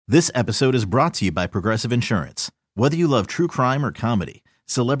This episode is brought to you by Progressive Insurance. Whether you love true crime or comedy,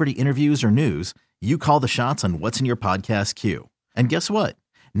 celebrity interviews or news, you call the shots on what's in your podcast queue. And guess what?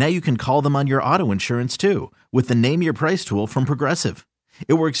 Now you can call them on your auto insurance too with the Name Your Price tool from Progressive.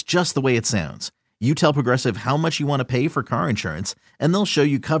 It works just the way it sounds. You tell Progressive how much you want to pay for car insurance, and they'll show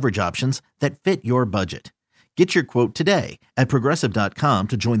you coverage options that fit your budget. Get your quote today at Progressive.com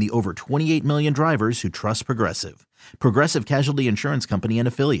to join the over 28 million drivers who trust Progressive. Progressive Casualty Insurance Company and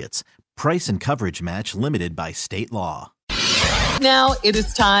Affiliates. Price and coverage match limited by state law. Now it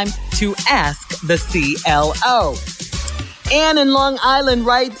is time to ask the CLO. Ann in Long Island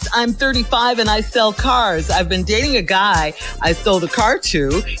writes, I'm 35 and I sell cars. I've been dating a guy I sold a car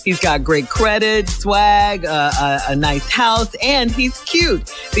to. He's got great credit, swag, a nice house, and he's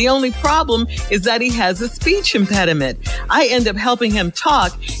cute. The only problem is that he has a speech impediment. I end up helping him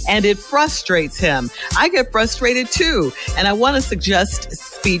talk and it frustrates him. I get frustrated too, and I want to suggest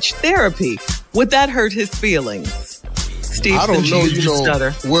speech therapy. Would that hurt his feelings? Steve, I don't know,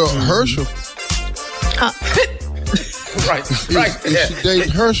 stutter. Well, Herschel. Right. Is she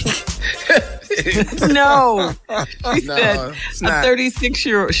dating Herschel? No. She said a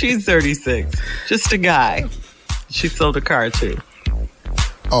 36-year-old. She's 36. Just a guy. She sold a car to.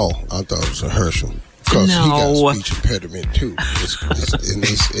 Oh, I thought it was a Herschel. Because he got a speech impediment too.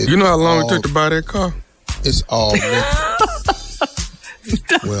 You know how long it took to buy that car? It's all mental.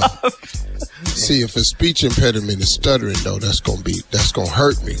 Well, see, if a speech impediment is stuttering, though, that's gonna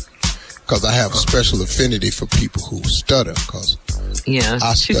hurt me. Because I have a special affinity for people who stutter. Because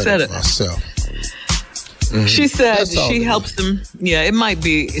I stutter myself. Mm-hmm. She said she helps them. Yeah, it might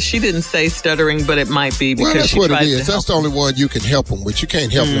be. She didn't say stuttering, but it might be because that's what it is. That's the only one you can help them with. You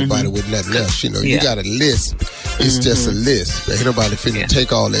can't help nobody with nothing else. You got a lisp. It's just a lisp. Ain't nobody finna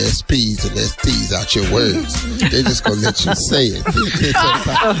take all the SPs and STs out your words. They just gonna let you say it.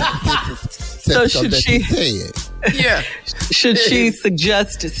 So should she? Yeah. Should she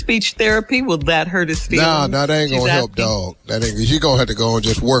suggest speech therapy? Will that hurt his feelings? No, that ain't gonna help, dog. That ain't. You're gonna have to go and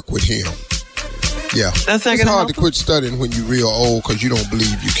just work with him. Yeah, that's not it's hard to quit studying when you're real old because you don't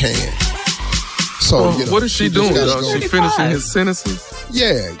believe you can. So, what is she doing? She finishing his sentences?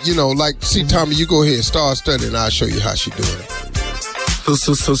 Yeah, see, Tommy, you go ahead, start studying, and I'll show you how she doing it.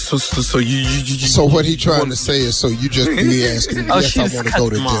 So what he trying to say is, so you just be asking, yes, I want to go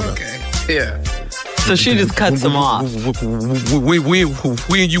to dinner. Okay. Yeah. So she just cuts him off. When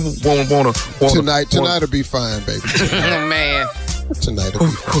you want to tonight will be fine, baby. Man. Tonight will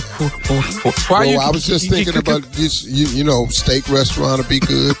be fine. I was just thinking about this. Steak restaurant will be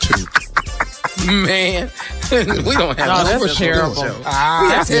good too. Man, we don't have. That's terrible. We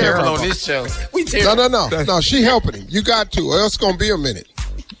have terrible on this show. We terrible. No. She helping him. You got to, or else it's gonna be a minute.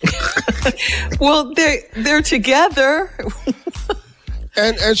 Well, they're together,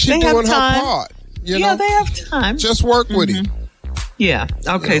 and she doing her part. Yeah, they have time. Just work with him. Yeah.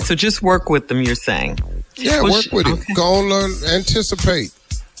 Okay. So just work with them. You're saying. Yeah, work with him. Go on, learn, anticipate.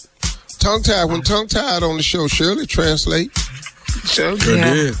 Tongue-tied. When tongue-tied on the show, Shirley translate. Sure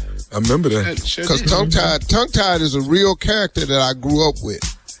did. I remember that. Because tongue-tied is a real character that I grew up with.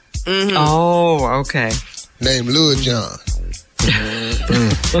 Mm-hmm. Oh, okay. Named Lil Jon.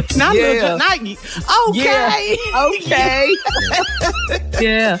 Not okay. Yeah. Okay.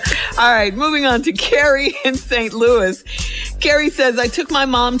 Yeah. All right. Moving on to Carrie in St. Louis. Carrie says, I took my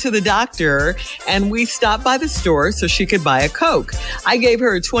mom to the doctor and we stopped by the store so she could buy a Coke. I gave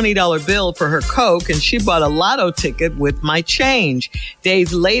her a $20 bill for her Coke and she bought a lotto ticket with my change.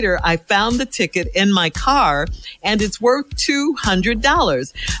 Days later, I found the ticket in my car and it's worth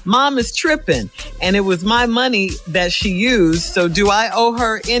 $200. Mom is tripping and it was my money that she used. So do I owe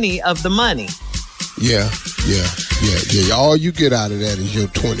her any of the money? Yeah. All you get out of that is your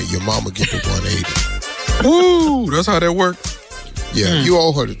 20. Your mama get the 180. Ooh, that's how that worked. Yeah, you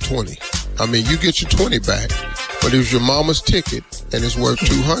owe her the 20. I mean, you get your 20 back, but it was your mama's ticket and it's worth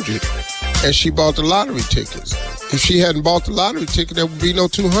 200. And she bought the lottery tickets. If she hadn't bought the lottery ticket, there would be no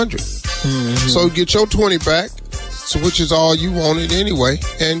 200. Mm-hmm. So get your 20 back, which is all you wanted anyway,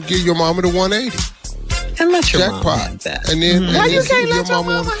 and give your mama the 180. And let your mom have that. And then, why you can't let your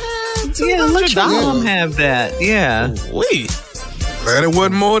mama have $200? Yeah, let your mom have that. Yeah. Glad it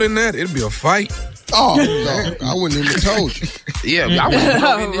wasn't more than that. It'd be a fight. Oh, no, I wouldn't even told you. Yeah, I wouldn't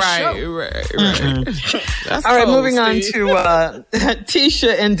know in this show. Right. All right, moving on to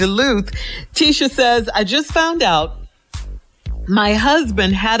Tisha in Duluth. Tisha says, I just found out My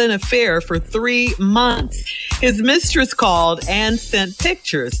husband had an affair for 3 months. His mistress called and sent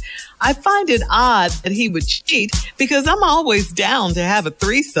pictures. I find it odd that he would cheat because I'm always down to have a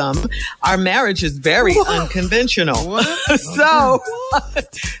threesome. Our marriage is very unconventional. So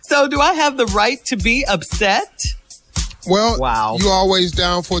do I have the right to be upset? Well, wow. You always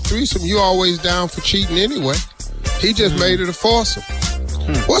down for a threesome. You always down for cheating anyway. He just made it a foursome.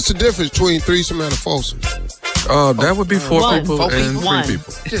 What's the difference between threesome and a foursome? That would be four people and one. 3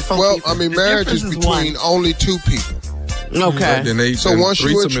 people. Well, I mean, marriage is between only 2 people. Okay. So once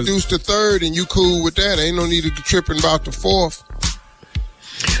you introduce the third and you cool with that, ain't no need to be tripping about the fourth.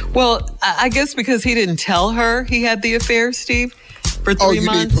 Well, I guess because he didn't tell her he had the affair, Steve, for 3 months. Oh, you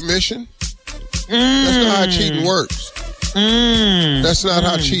need permission? That's not how cheating works. That's not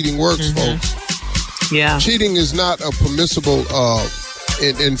how cheating works, folks. Yeah. Cheating is not a permissible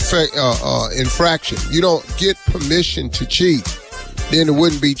infraction. You don't get permission to cheat. Then it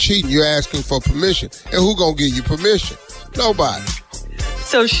wouldn't be cheating. You're asking for permission. And who gonna give you permission? Nobody.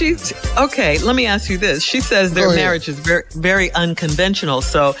 So she's, okay, let me ask you this. She says their marriage is very, very unconventional.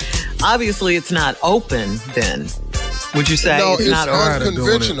 So obviously it's not open then. Would you say no, it's not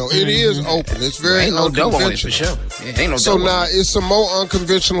unconventional. It is open. It's very unconventional. For sure. Ain't no so now it's some more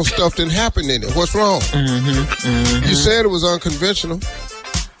unconventional stuff than happened in it. What's wrong? You said it was unconventional.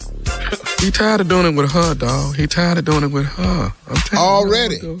 He tired of doing it with her, dog. He tired of doing it with her. I'm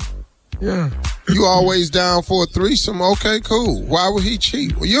already. Yeah. You always down for a threesome? Okay, cool. Why would he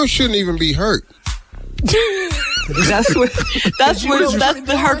cheat? Well, you shouldn't even be hurt. That's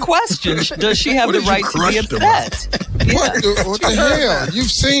her question. Does she have the right to be upset? What the hell?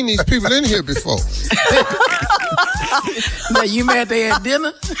 You've seen these people in here before. Now you mad they had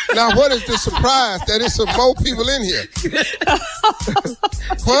dinner? Now what is the surprise that it's some more people in here?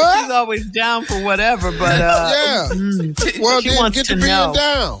 What? She's always down for whatever, but yeah. Well, she then wants get to to being know.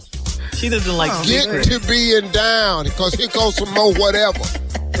 down. She doesn't like get to being down because here goes some more whatever.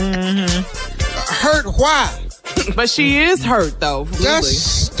 Hurt? Why? But she is hurt though. That's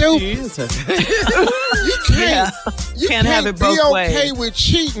stupid. She is hurt. You can't have it both be okay ways. with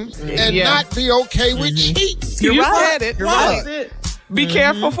cheating and not be okay with cheating. You right. said it. You're right. right. Be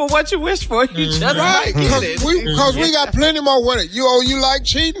careful for what you wish for. You just Right, get it. because we got plenty more where that. You like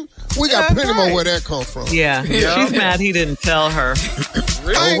cheating? We got plenty more where that come from. Yeah. She's mad he didn't tell her.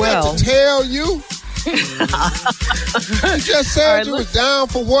 I ain't got to tell you. You just said you was down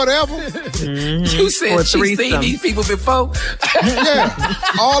for whatever. You said she's seen these people before. Yeah.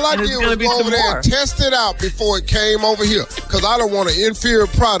 All I And did it's gonna was be go some over there more. and test it out before it came over here. Because I don't want an inferior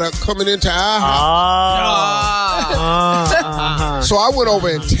product coming into our house. So I went over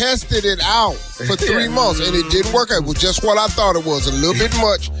and tested it out for 3 months, and it didn't work out. It was just what I thought it was, a little bit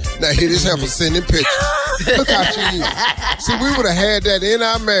much. Now here this heifer sending pictures. Look how she is. See, we would have had that in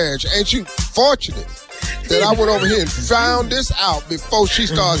our marriage. Ain't you fortunate that I went over here and found this out before she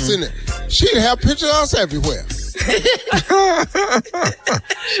started sending it? She'd have pictures of us everywhere.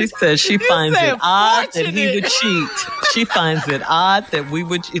 She says she finds it odd that he would cheat. She finds it odd that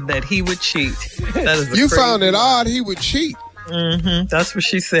he would cheat. That is You found it odd he would cheat. That's what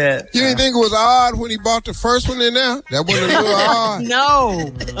she said. You didn't think it was odd when he bought the first one in there? That wasn't a little odd.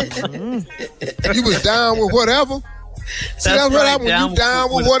 No. You was down with whatever. See, that's what happened when you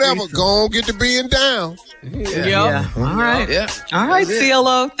down with whatever. Go on, get to being down. Yeah. All right. Yeah. All right,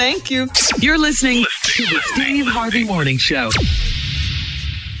 CLO. Thank you. You're listening to the Steve Harvey Morning Show.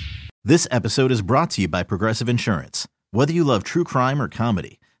 This episode is brought to you by Progressive Insurance. Whether you love true crime or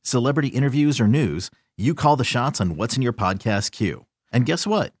comedy, celebrity interviews or news, you call the shots on what's in your podcast queue. And guess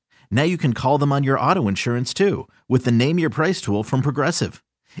what? Now you can call them on your auto insurance too with the Name Your Price tool from Progressive.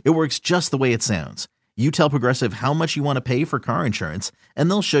 It works just the way it sounds. You tell Progressive how much you want to pay for car insurance, and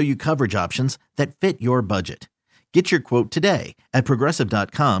they'll show you coverage options that fit your budget. Get your quote today at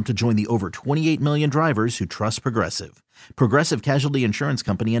Progressive.com to join the over 28 million drivers who trust Progressive. Progressive Casualty Insurance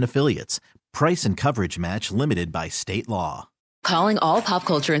Company and Affiliates. Price and coverage match limited by state law. Calling all pop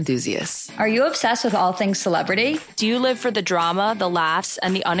culture enthusiasts. Are you obsessed with all things celebrity? Do you live for the drama, the laughs,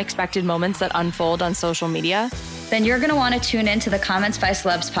 and the unexpected moments that unfold on social media? Then you're going to want to tune in to the Comments by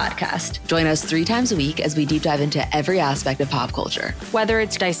Celebs podcast. Join us 3 times a week as we deep dive into every aspect of pop culture. Whether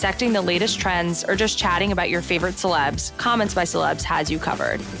it's dissecting the latest trends or just chatting about your favorite celebs, Comments by Celebs has you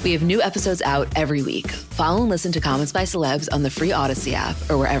covered. We have new episodes out every week. Follow and listen to Comments by Celebs on the free Odyssey app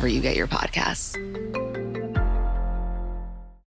or wherever you get your podcasts.